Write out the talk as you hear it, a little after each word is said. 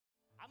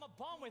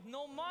bum with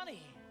no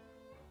money.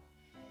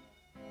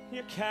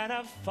 You can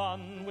have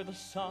fun with a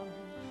son,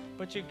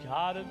 but you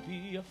gotta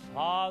be a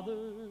father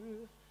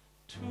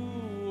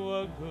to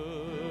a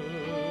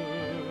girl.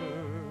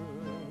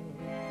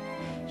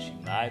 She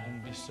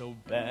mightn't be so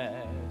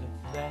bad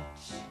at that.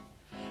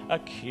 A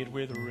kid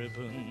with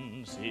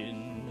ribbons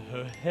in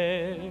her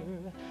hair,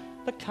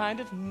 the kind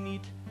of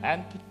neat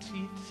and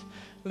petite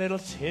little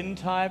tin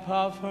type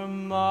of her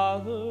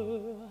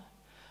mother.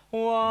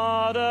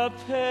 What a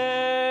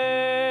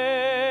pair.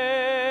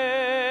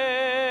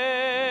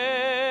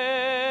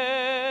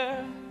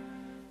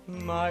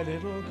 My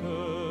little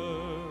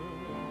girl,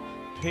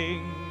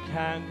 pink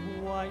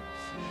and white,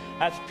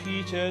 as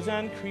peaches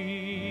and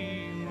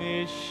cream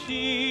is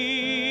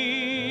she.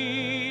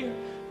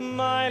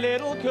 My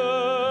little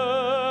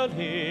girl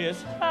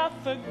is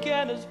half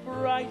again as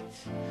bright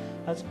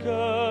as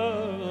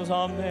girls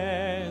are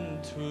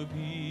meant to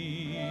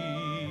be.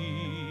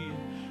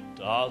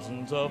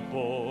 Dozens of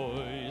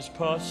boys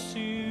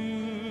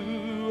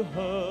pursue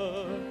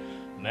her,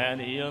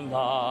 many a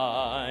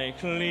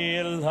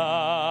likely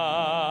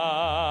lad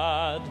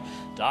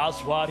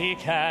does what he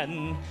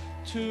can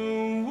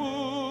to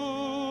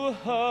woo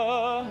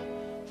her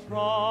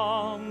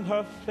from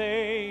her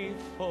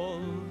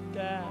faithful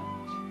dad.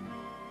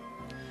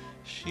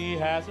 She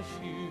has a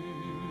few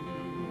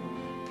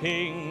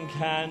pink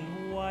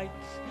and white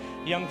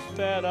young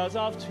fellas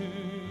of 2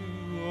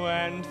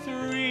 and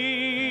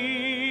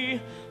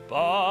 3,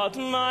 but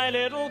my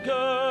little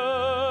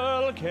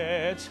girl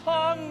gets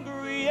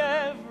hungry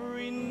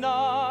every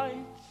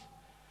night,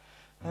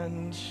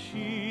 and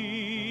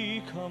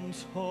she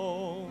comes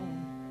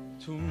home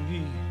to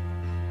me.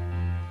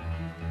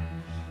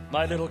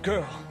 My little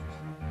girl,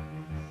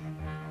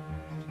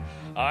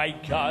 I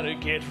gotta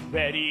get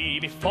ready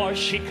before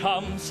she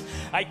comes.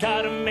 I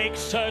gotta make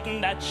certain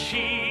that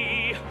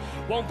she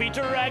won't be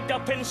dragged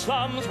up in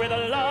slums with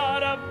a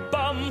lot of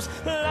bums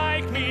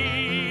like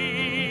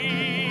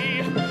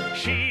me.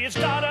 She's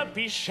gotta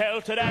be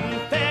sheltered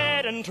and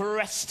fed and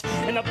dressed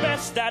in the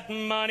best that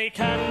money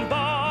can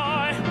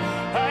buy.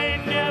 I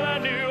never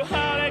knew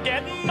how to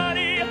get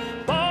money,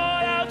 but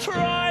I'll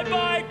try,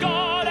 by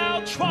God,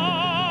 I'll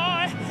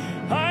try.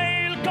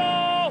 I'll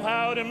go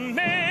out and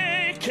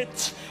make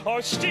it,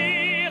 or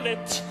steal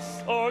it,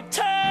 or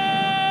take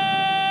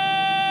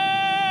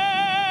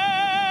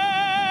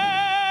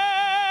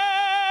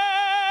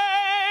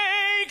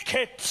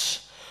it,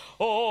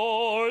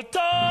 or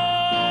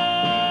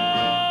die.